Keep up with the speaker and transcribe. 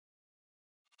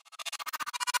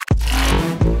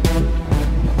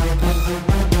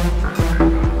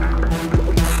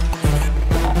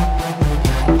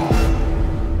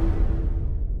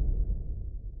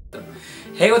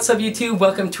Hey, what's up YouTube?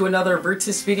 Welcome to another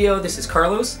Virtus video. This is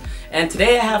Carlos, and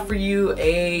today I have for you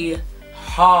a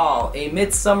haul, a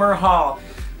midsummer haul.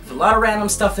 A lot of random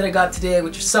stuff that I got today,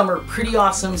 which is summer, pretty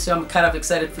awesome, so I'm kind of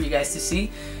excited for you guys to see.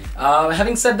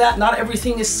 Having said that, not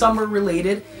everything is summer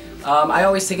related. I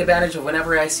always take advantage of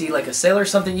whenever I see like a sale or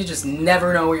something. You just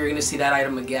never know where you're going to see that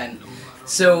item again.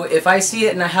 So if I see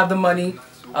it and I have the money,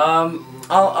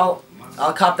 I'll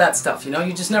cop that stuff, you know?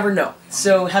 You just never know.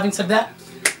 So having said that,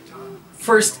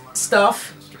 first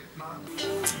stuff,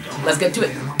 let's get to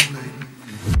it.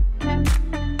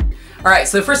 Alright,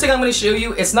 so the first thing I'm going to show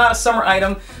you, it's not a summer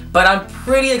item, but I'm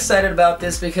pretty excited about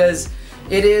this because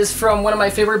it is from one of my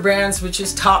favorite brands, which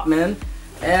is Topman,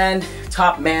 and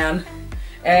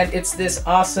it's this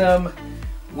awesome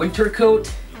winter coat,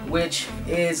 which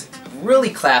is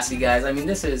really classy, guys. I mean,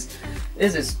 this is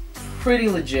pretty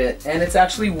legit, and it's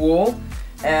actually wool,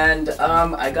 and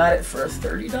I got it for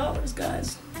 $30,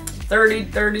 guys.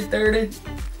 30.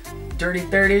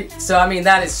 So I mean,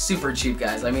 that is super cheap,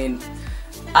 guys. I mean,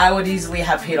 I would easily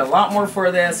have paid a lot more for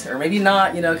this, or maybe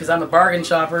not, you know, because I'm a bargain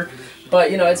shopper.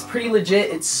 But you know, it's pretty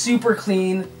legit. It's super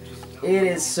clean. It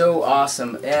is so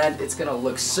awesome, and it's gonna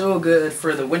look so good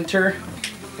for the winter.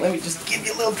 Let me just give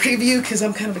you a little preview because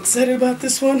I'm kind of excited about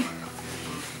this one.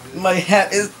 My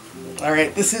hat is, all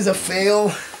right, this is a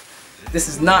fail. This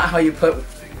is not how you put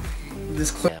this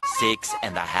clip.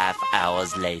 6.5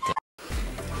 hours later.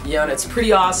 Yeah, and it's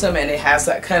pretty awesome, and it has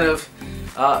that kind of,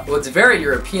 well, it's very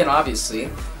European, obviously,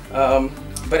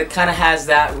 but it kind of has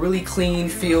that really clean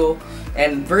feel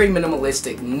and very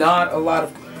minimalistic. Not a lot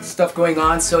of stuff going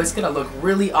on, so it's gonna look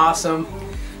really awesome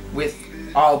with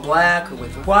all black or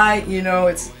with white. You know,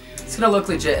 it's gonna look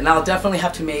legit, and I'll definitely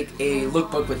have to make a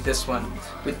lookbook with this one,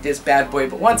 with this bad boy.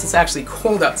 But once it's actually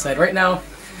cold outside, right now,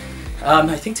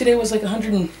 I think today was like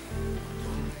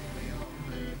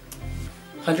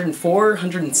 104,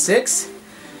 106,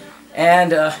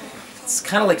 and it's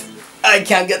kind of like, I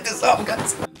can't get this off,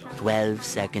 guys. 12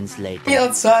 seconds later.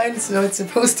 Outside, so it's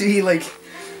supposed to be like,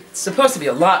 it's supposed to be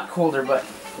a lot colder, but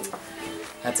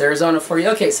that's Arizona for you.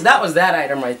 Okay, so that was that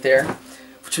item right there,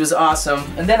 which was awesome.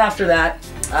 And then after that,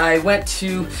 I went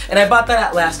to, and I bought that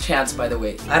at Last Chance, by the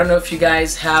way. I don't know if you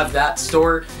guys have that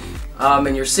store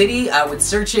in your city. I would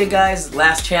search it, guys.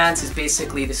 Last Chance is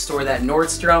basically the store that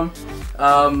Nordstrom,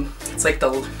 it's like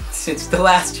it's the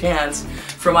last chance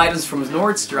from items from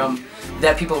Nordstrom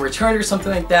that people return or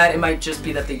something like that. It might just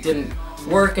be that they didn't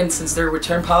work, and since their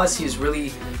return policy is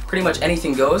really pretty much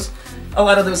anything goes, a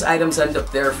lot of those items end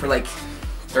up there for like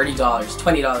 $30,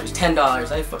 $20,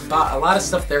 $10. I've bought a lot of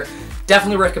stuff there.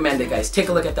 Definitely recommend it, guys. Take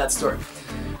a look at that store.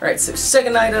 Alright, so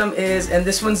second item is, and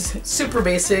this one's super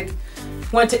basic,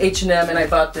 went to H&M and I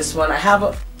bought this one. I have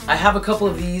a couple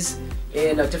of these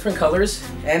in different colors,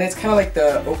 and it's kind of like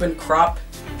the open crop,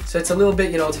 so it's a little bit,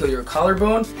 you know, to your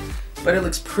collarbone, but it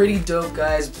looks pretty dope,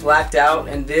 guys. Blacked out,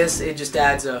 and this, it just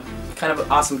adds a kind of an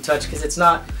awesome touch because it's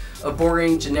not a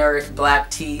boring generic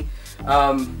black tee,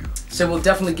 so it will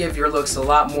definitely give your looks a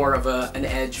lot more of an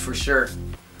edge for sure.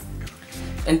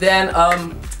 And then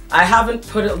I haven't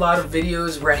put a lot of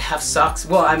videos where I have socks.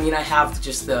 Well, I mean, I have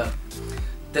just the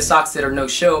socks that are no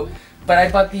show, but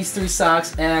I bought these 3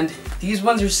 socks, and these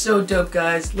ones are so dope,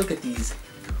 guys. Look at these.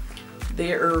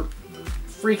 They are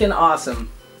freaking awesome.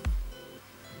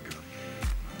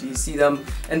 Do you see them?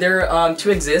 And they're to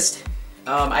exist.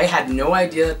 I had no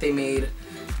idea that they made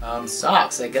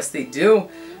socks. I guess they do.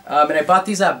 And I bought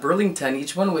these at Burlington.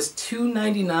 Each one was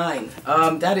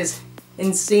 $2.99. That is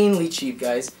insanely cheap,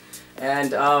 guys.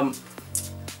 And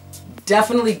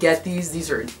definitely get these.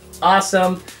 These are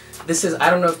awesome. This is,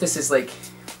 I don't know if this is like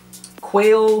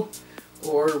quail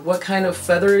or what kind of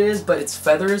feather it is, but it's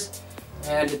feathers,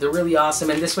 and they're really awesome.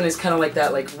 And this one is kind of like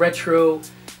that, like retro,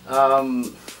 I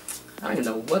don't even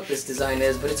know what this design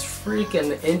is, but it's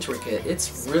freaking intricate.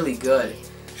 It's really good.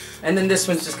 And then this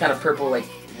one's just kind of purple, like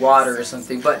water or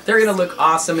something, but they're gonna look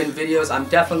awesome in videos. I'm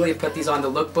definitely gonna put these on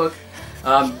the lookbook.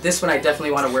 This one I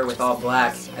definitely want to wear with all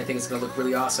black. I think it's gonna look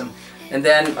really awesome. And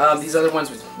then these other ones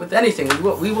with anything,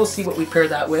 we will see what we pair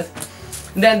that with.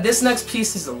 And then this next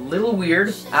piece is a little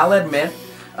weird, I'll admit.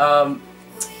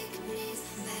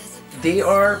 They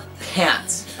are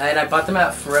pants, and I bought them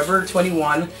at Forever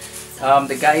 21,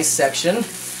 the guys section,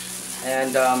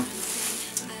 and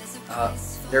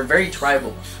they're very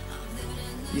tribal.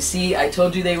 You see, I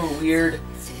told you they were weird,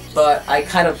 but I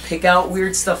kind of pick out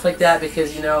weird stuff like that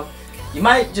because, you know, you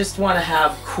might just want to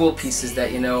have cool pieces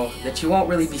that, you know, that you won't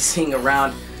really be seeing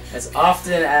around as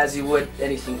often as you would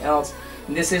anything else.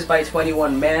 And this is by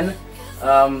 21 Men,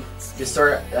 the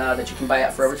store that you can buy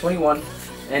at Forever 21,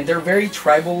 and they're very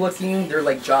tribal looking. They're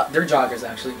like they're joggers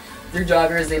actually, They're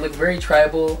joggers, they look very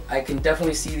tribal. I can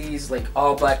definitely see these like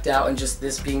all blacked out and just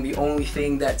this being the only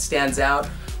thing that stands out,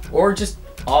 or just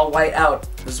all white out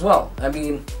as well. I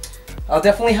mean, I'll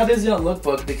definitely have this in a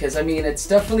lookbook because I mean, it's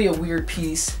definitely a weird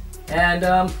piece, and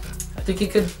I think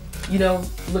it could, you know,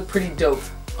 look pretty dope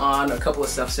on a couple of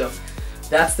stuff. So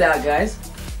that's that, guys.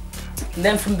 And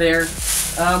then from there,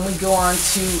 we go on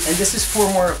to, and this is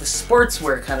for more of the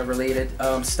sportswear kind of related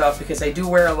stuff, because I do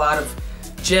wear a lot of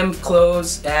gym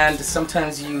clothes, and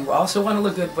sometimes you also want to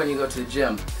look good when you go to the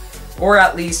gym, or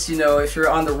at least, you know, if you're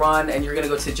on the run and you're gonna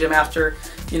go to the gym after,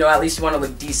 you know, at least you want to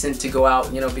look decent to go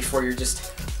out, you know, before you're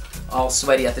just all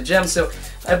sweaty at the gym. So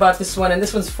I bought this one, and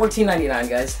this one's $14.99,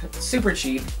 guys. Super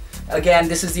cheap. Again,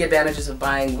 this is the advantages of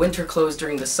buying winter clothes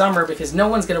during the summer, because no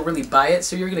one's gonna really buy it,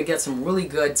 so you're gonna get some really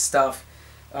good stuff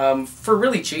for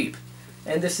really cheap.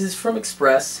 And this is from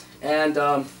Express,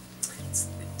 and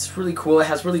it's really cool. It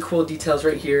has really cool details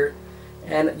right here,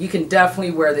 and you can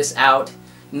definitely wear this out,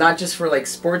 not just for like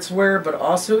sportswear, but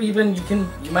also even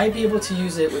you might be able to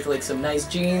use it with like some nice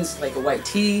jeans, like a white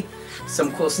tee,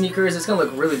 some cool sneakers. It's gonna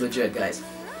look really legit, guys.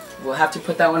 We'll have to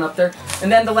put that one up there.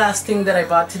 And then the last thing that I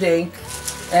bought today,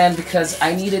 and because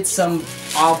I needed some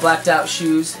all blacked out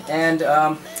shoes, and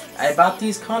I bought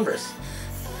these Converse,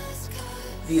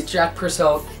 these Jack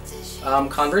Purcell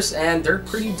Converse, and they're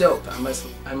pretty dope, I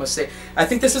must say. I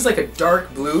think this is like a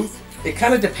dark blue. It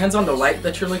kind of depends on the light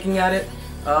that you're looking at it,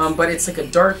 but it's like a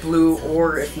dark blue,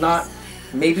 or if not,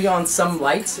 maybe on some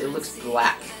lights it looks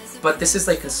black. But this is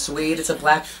like a suede. It's a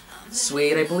black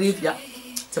suede, I believe. Yeah,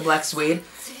 it's a black suede.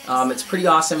 It's pretty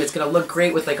awesome. It's gonna look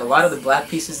great with like a lot of the black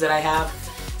pieces that I have.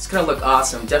 It's gonna look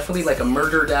awesome. Definitely like a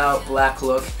murdered out black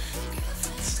look.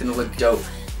 It's gonna look dope.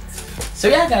 So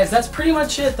yeah, guys, that's pretty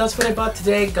much it. That's what I bought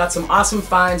today. Got some awesome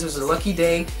finds. It was a lucky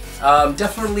day.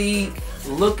 Definitely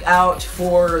look out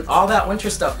for all that winter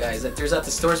stuff, guys, that there's at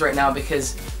the stores right now,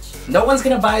 because no one's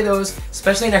gonna buy those,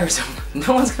 especially in Arizona.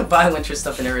 No one's gonna buy winter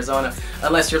stuff in Arizona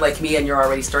unless you're like me and you're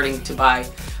already starting to buy.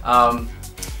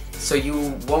 So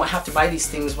you won't have to buy these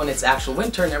things when it's actual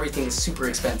winter and everything is super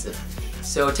expensive.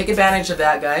 So take advantage of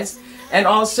that, guys. And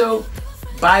also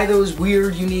buy those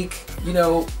weird, unique, you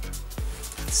know,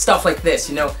 stuff like this,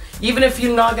 you know. Even if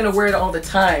you're not gonna wear it all the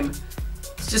time,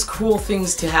 it's just cool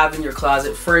things to have in your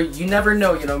closet for, you never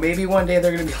know, you know, maybe one day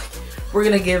they're gonna be like, we're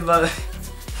gonna give the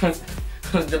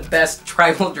best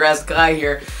tribal dressed guy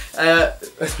here, I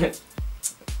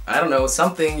don't know,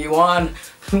 something you want.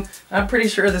 I'm pretty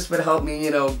sure this would help me,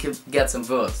 you know, get some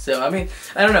votes. So, I mean,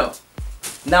 I don't know.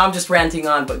 Now I'm just ranting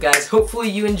on, but guys, hopefully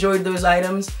you enjoyed those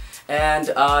items, and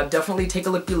definitely take a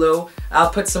look below. I'll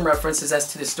put some references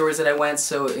as to the stores that I went,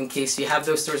 so in case you have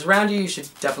those stores around you, you should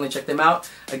definitely check them out.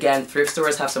 Again, thrift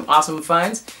stores have some awesome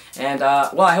finds, and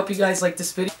well, I hope you guys like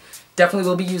this video. Definitely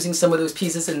will be using some of those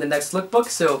pieces in the next lookbook,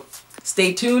 so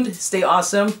stay tuned, stay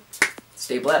awesome,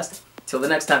 stay blessed. Till the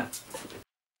next time.